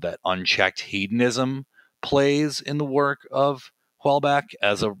role that unchecked hedonism plays in the work of Houellebecq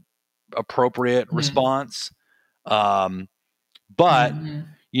as a appropriate response. But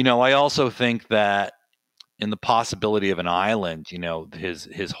I also think that in the possibility of an island,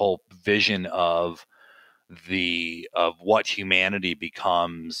 his whole vision of what humanity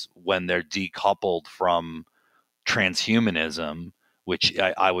becomes when they're decoupled from transhumanism, which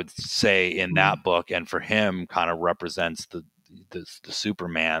I would say in that book, and for him, kind of represents the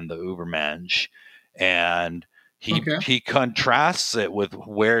Superman, the Ubermensch, and he contrasts it with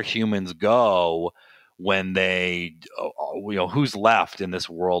where humans go when they, who's left in this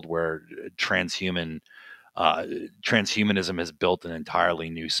world where transhumanism has built an entirely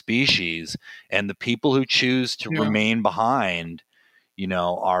new species, and the people who choose to Yeah. remain behind,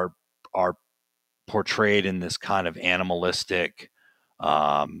 are portrayed in this kind of animalistic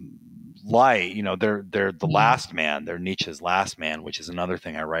light. They're the last man. They're Nietzsche's last man, which is another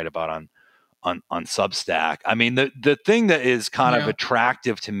thing I write about on Substack. I mean, the thing that is kind of Yeah.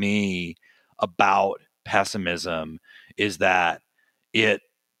 attractive to me about pessimism is that it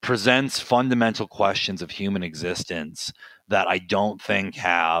presents fundamental questions of human existence that I don't think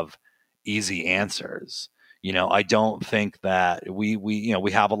have easy answers. I don't think that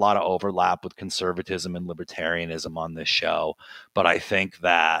we have a lot of overlap with conservatism and libertarianism on this show, but I think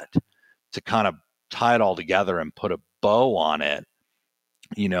that to kind of tie it all together and put a bow on it,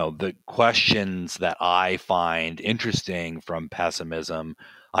 the questions that I find interesting from pessimism,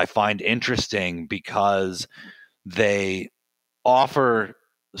 I find interesting because they offer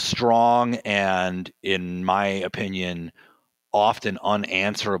strong and, in my opinion, often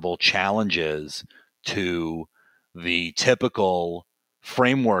unanswerable challenges to the typical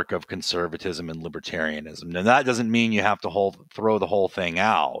framework of conservatism and libertarianism. And that doesn't mean you have to throw the whole thing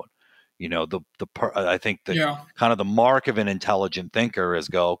out. I think the Yeah. kind of the mark of an intelligent thinker is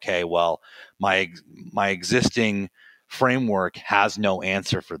okay, well, my existing framework has no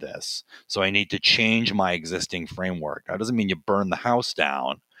answer for this, so I need to change my existing framework. That doesn't mean you burn the house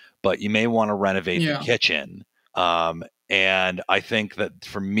down, but you may want to renovate the Yeah. kitchen. And I think that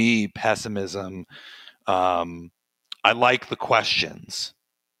for me, pessimism, I like the questions.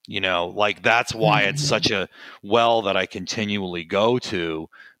 Like that's why it's such a well that I continually go to,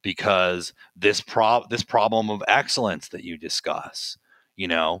 because this problem of excellence that you discuss,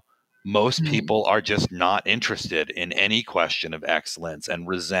 most people are just not interested in any question of excellence and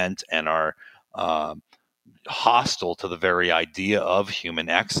resent and are hostile to the very idea of human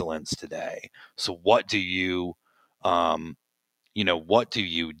excellence today. So what do you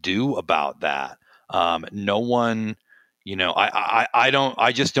do about that? No one,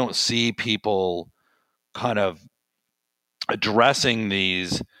 I just don't see people kind of addressing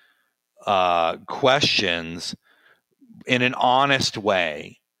these questions in an honest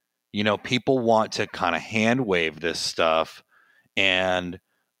way. People want to kind of hand wave this stuff, and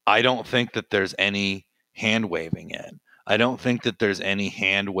I don't think that there's any hand waving it. I don't think that there's any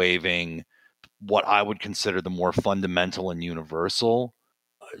hand waving what I would consider the more fundamental and universal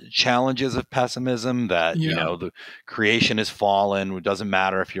challenges of pessimism, that Yeah. the creation has fallen. It doesn't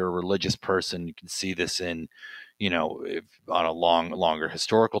matter if you're a religious person. You can see this in if on a longer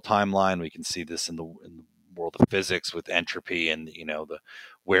historical timeline. We can see this in the world of physics with entropy, and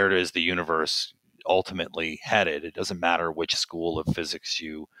where is the universe ultimately headed. It doesn't matter which school of physics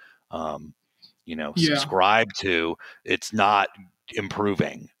you Yeah. subscribe to. It's not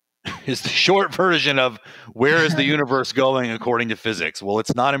improving. Is the short version of where is the universe going according to physics. Well,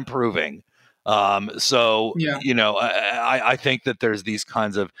 it's not improving. So Yeah. I think that there's these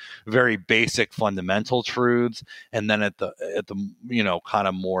kinds of very basic fundamental truths, and then at the kind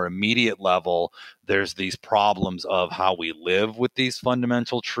of more immediate level, there's these problems of how we live with these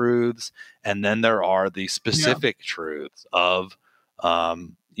fundamental truths, and then there are the Yeah. specific truths of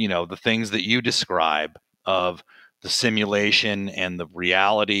the things that you describe, of the simulation and the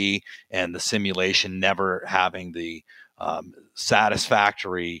reality, and the simulation never having the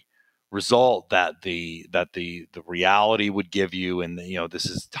satisfactory result that the reality would give you. And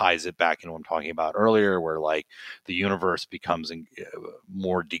this ties it back into what I'm talking about earlier, where like the universe becomes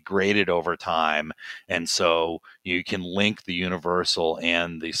more degraded over time, and so you can link the universal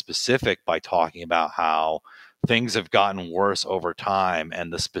and the specific by talking about how things have gotten worse over time,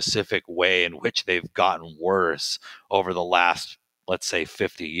 and the specific way in which they've gotten worse over the last, let's say,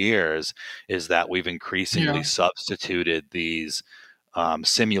 50 years is that we've increasingly Yeah. substituted these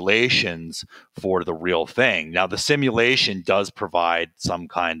simulations for the real thing. Now, the simulation does provide some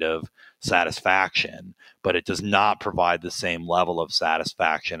kind of satisfaction, but it does not provide the same level of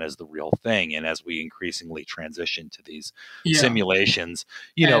satisfaction as the real thing. And as we increasingly transition to these Yeah. simulations,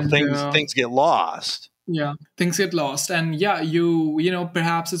 And things get lost. yeah, things get lost. And yeah,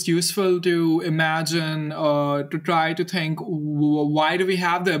 perhaps it's useful to imagine, to try to think, why do we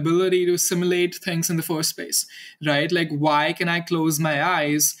have the ability to simulate things in the first place, right? Like, why can I close my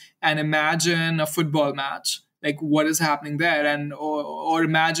eyes and imagine a football match, like what is happening there, and or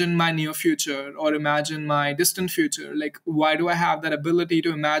imagine my near future, or imagine my distant future. Like, why do I have that ability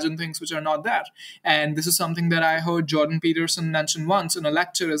to imagine things which are not there? And this is something that I heard Jordan Peterson mention once in a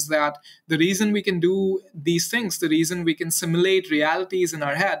lecture, is that the reason we can do these things, the reason we can simulate realities in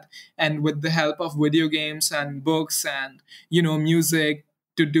our head, and with the help of video games and books and music,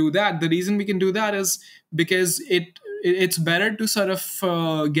 to do that, the reason we can do that is because it's better to sort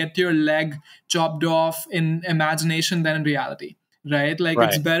of get your leg chopped off in imagination than in reality, right? Like,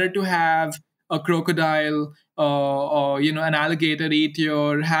 it's Right. better to have a crocodile or an alligator eat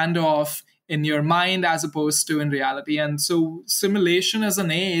your hand off in your mind as opposed to in reality. And so simulation is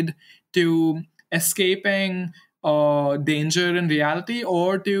an aid to escaping danger in reality,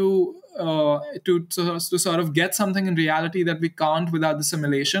 or to sort of get something in reality that we can't without the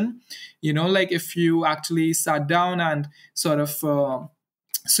simulation. Like, if you actually sat down and sort of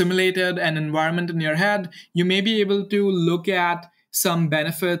simulated an environment in your head, you may be able to look at some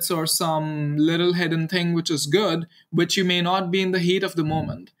benefits or some little hidden thing which is good, which you may not be in the heat of the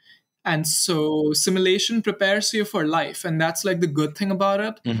moment. And so simulation prepares you for life, and that's like the good thing about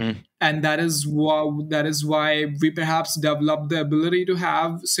it. Mm-hmm. And that is why we perhaps develop the ability to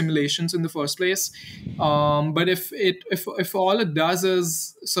have simulations in the first place. But if all it does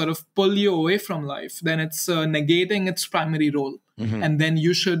is sort of pull you away from life, then it's negating its primary role. Mm-hmm. And then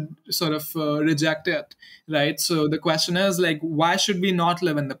you should sort of reject it, right? So the question is, like, why should we not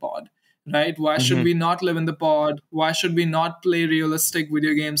live in the pod? Right? Why should Mm-hmm. we not live in the pod? Why should we not play realistic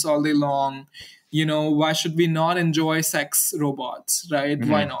video games all day long? Why should we not enjoy sex robots? Right?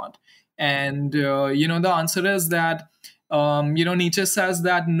 Why Mm-hmm. not? And the answer is that Nietzsche says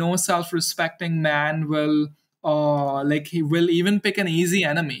that no self-respecting man will like, he will even pick an easy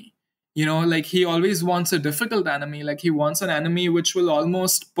enemy. Like, he always wants a difficult enemy. Like, he wants an enemy which will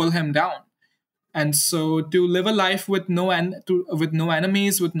almost pull him down. And so, to live a life with with no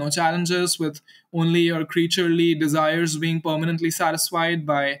enemies, with no challenges, with only your creaturely desires being permanently satisfied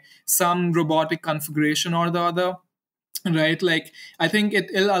by some robotic configuration or the other, right? Like, I think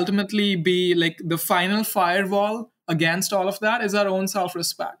it'll ultimately be like the final firewall against all of that is our own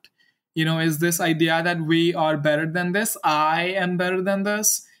self-respect. Is this idea that we are better than this, I am better than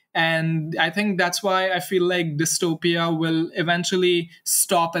this. And I think that's why I feel like dystopia will eventually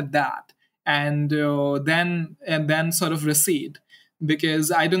stop at that, and then sort of recede,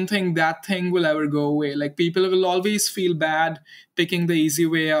 because I don't think that thing will ever go away. Like, people will always feel bad picking the easy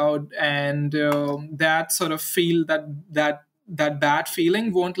way out, and that sort of feel that bad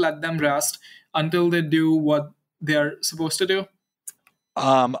feeling won't let them rest until they do what they're supposed to do.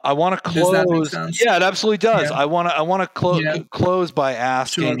 I want to Does that make close. sense? Yeah, it absolutely does. Yeah. I want to Yeah. close by Sure.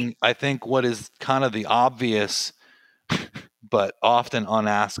 asking, I think, what is kind of the obvious but often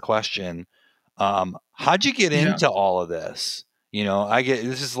unasked question. How'd you get Yeah. into all of this?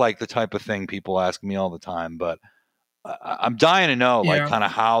 This is like the type of thing people ask me all the time, but I'm dying to know, like, Yeah. kind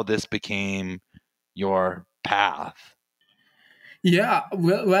of how this became your path. Yeah,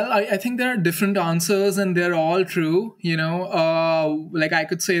 well, I think there are different answers, and they're all true. Like, I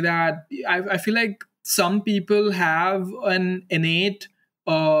could say that I feel like some people have an innate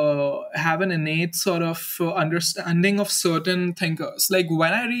sort of understanding of certain thinkers. Like,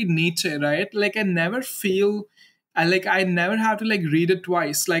 when I read Nietzsche, right? Like, I never have to like read it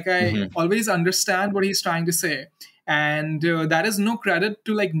twice. Like, I Mm-hmm. always understand what he's trying to say. And that is no credit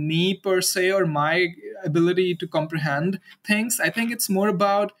to like me per se, or my ability to comprehend things. I think it's more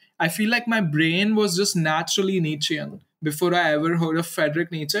about, I feel like my brain was just naturally Nietzschean before I ever heard of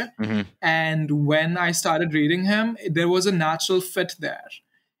Friedrich Nietzsche. Mm-hmm. And when I started reading him, there was a natural fit there.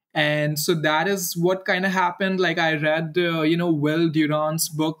 And so that is what kind of happened. Like, I read Will Durant's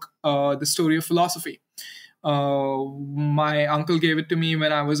book, The Story of Philosophy. My uncle gave it to me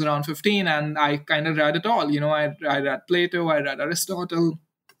when I was around 15, and I kind of read it all. I read Plato, I read Aristotle,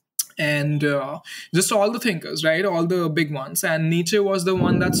 and just all the thinkers, right? All the big ones. And Nietzsche was the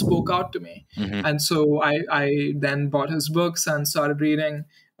one that spoke out to me. Mm-hmm. And so I then bought his books and started reading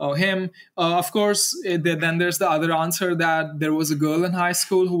him. Of course, then there's the other answer, that there was a girl in high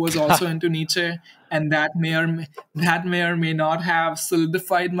school who was also into Nietzsche, and that may or may not have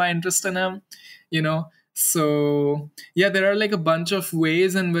solidified my interest in him. So yeah, there are like a bunch of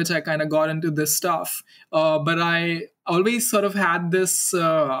ways in which I kind of got into this stuff. But I always sort of had this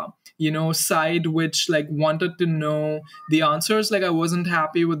side which like wanted to know the answers. Like, I wasn't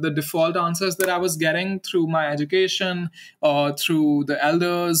happy with the default answers that I was getting through my education or through the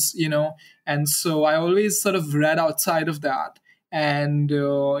elders. And so I always sort of read outside of that, and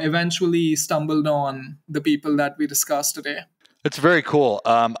eventually stumbled on the people that we discussed today. It's very cool.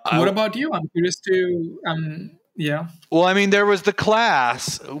 What about you? I'm curious to. Yeah. Well, I mean, there was the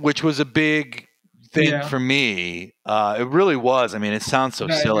class, which was a big thing Yeah. for me. It really was. I mean, it sounds so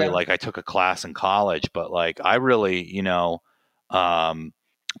Right. silly, Yeah. like I took a class in college, but like I really, um,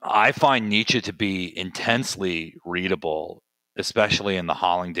 I find Nietzsche to be intensely readable, especially in the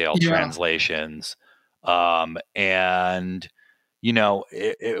Hollingdale Yeah. translations. And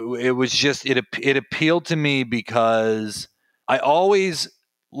it was just it appealed to me because I always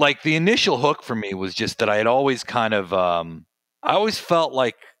like the initial hook for me was just that I had always kind of I always felt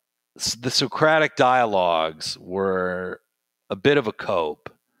like the Socratic dialogues were a bit of a cope,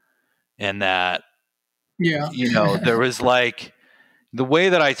 and that Yeah. there was like the way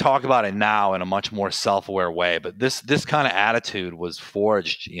that I talk about it now in a much more self-aware way, but this kind of attitude was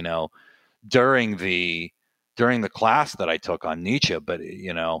forged, during the class that I took on Nietzsche. But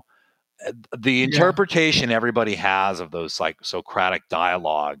the Yeah. interpretation everybody has of those like Socratic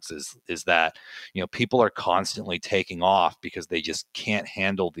dialogues is that people are constantly taking off because they just can't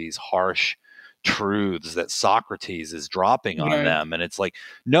handle these harsh truths that Socrates is dropping on Right. them. And it's like,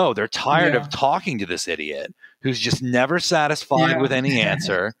 no, they're tired of Yeah. talking to this idiot who's just never satisfied Yeah. with any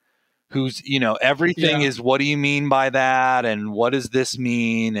answer, who's everything Yeah. is, what do you mean by that, and what does this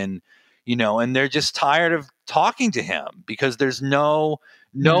mean, and and they're just tired of talking to him because there's no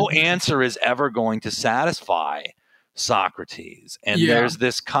Mhm. answer is ever going to satisfy Socrates. And Yeah. there's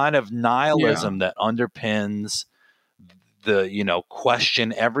this kind of Yeah. nihilism that underpins the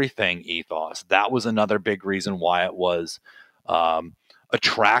question everything ethos. That was another big reason why it was um,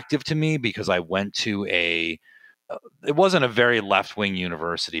 attractive to me, because I went to it wasn't a very left-wing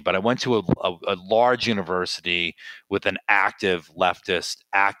university, but I went to a large university with an active leftist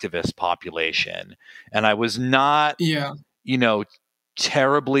activist population, and I was not, Yeah. you know,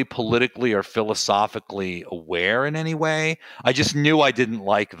 terribly politically or philosophically aware in any way. I just knew I didn't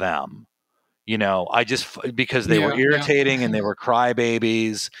like them. I just because they were Yeah. Yeah. irritating and they were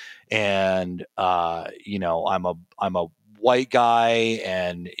crybabies, and I'm a white guy,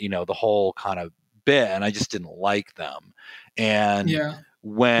 and the whole kind of bit, and I just didn't like them. And Yeah. Yeah.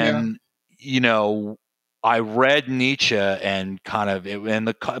 when I read Nietzsche, and and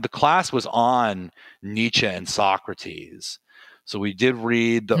the class was on Nietzsche and Socrates, so we did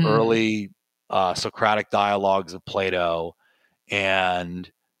read the Hmm. early Socratic dialogues of Plato, and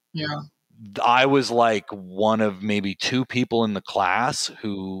Yeah. I was like one of maybe two people in the class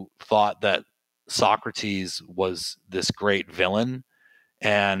who thought that Socrates was this great villain.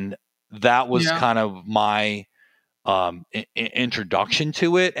 And that was Yeah. kind of my introduction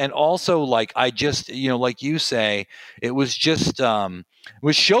to it. And also, like, I just, like you say, it was just, it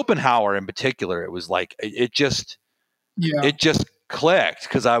was Schopenhauer in particular. It was like, Yeah. it just clicked,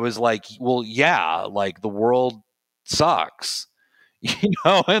 because I was like, well, yeah, like the world sucks.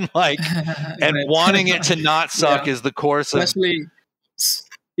 And like, and wanting it Right. to not suck Yeah. is the course of, Especially, s-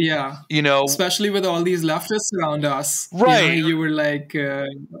 yeah. you know, Especially with all these leftists around us, right. you were like,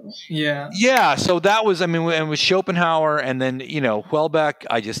 yeah. Yeah. So that was, I mean, and with Schopenhauer, and then, Houellebecq,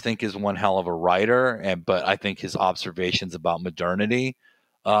 I just think is one hell of a writer. But I think his observations about modernity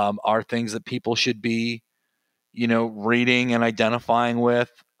are things that people should be, reading and identifying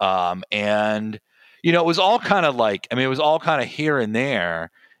with. And, it was all kind of like, I mean, it was all kind of here and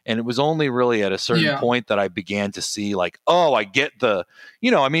there. And it was only really at a certain Yeah. point that I began to see, like, oh, I get the,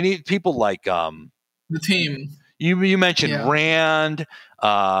 I mean, people like, The theme. you mentioned Yeah. Rand,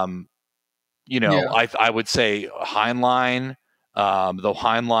 um, Yeah. I would say Heinlein, though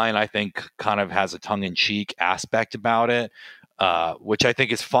Heinlein, I think, kind of has a tongue-in-cheek aspect about it, which I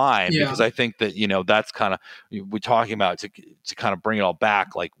think is fine, Yeah. because I think that that's kind of, we're talking about, to kind of bring it all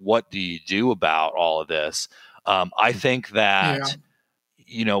back. Like, what do you do about all of this? I think Yeah. that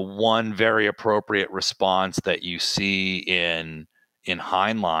one very appropriate response that you see in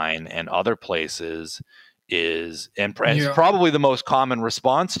Heinlein and other places is, and it's Yeah. probably the most common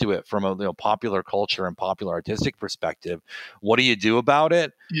response to it from a popular culture and popular artistic perspective. What do you do about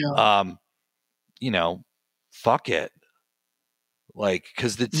it? Yeah. Um, you know, fuck it, like,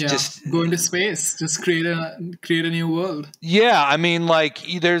 because it's Yeah. just, Go into space. Just create a new world. yeah. I mean, like,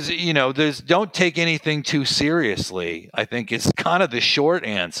 there's don't take anything too seriously, I think, is kind of the short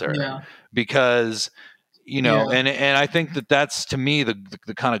answer, Yeah. because Yeah. and I think that that's, to me, the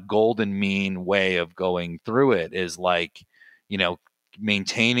kind of golden mean way of going through it, is like, you know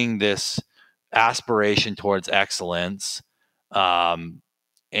maintaining this aspiration towards excellence, um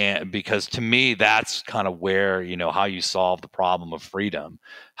and because, to me, that's kind of where, how you solve the problem of freedom.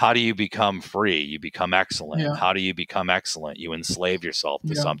 How do you become free? You become excellent. Yeah. How do you become excellent? You enslave yourself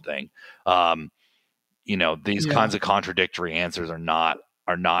to Yeah. something. um these kinds of contradictory answers are not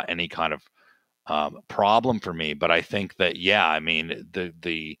any kind of problem for me. But I think that,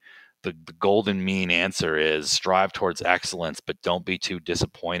 the golden mean answer is strive towards excellence, but don't be too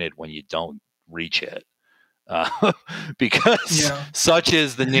disappointed when you don't reach it. Because such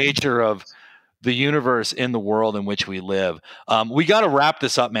is the nature of the universe in the world in which we live. We got to wrap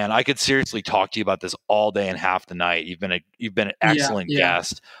this up, man. I could seriously talk to you about this all day and half the night. You've been an excellent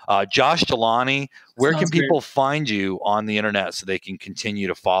guest. Jash Dholani, where can people find you on the internet so they can continue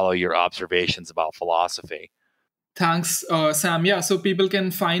to follow your observations about philosophy? Thanks, Sam. Yeah, so people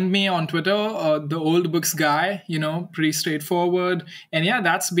can find me on Twitter, the Old Books Guy, pretty straightforward. And yeah,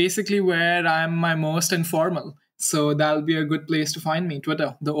 that's basically where I'm my most informal. So that'll be a good place to find me,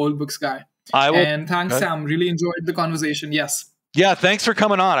 Twitter, the Old Books Guy. And thanks, Sam. Really enjoyed the conversation. Yes. Yeah, thanks for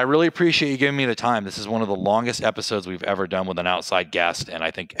coming on. I really appreciate you giving me the time. This is one of the longest episodes we've ever done with an outside guest, and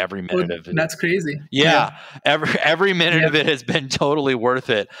I think every minute of it. That's crazy. Yeah. Every minute of it has been totally worth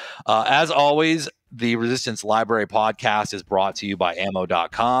it. As always, the Resistance Library podcast is brought to you by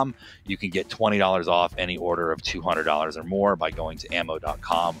ammo.com. You can get $20 off any order of $200 or more by going to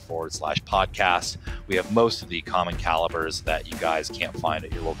ammo.com/podcast. We have most of the common calibers that you guys can't find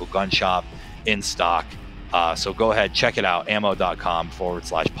at your local gun shop in stock. So go ahead, check it out,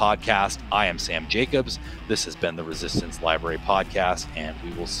 ammo.com/podcast. I am Sam Jacobs. This has been the Resistance Library podcast, and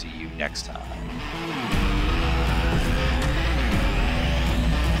we will see you next time.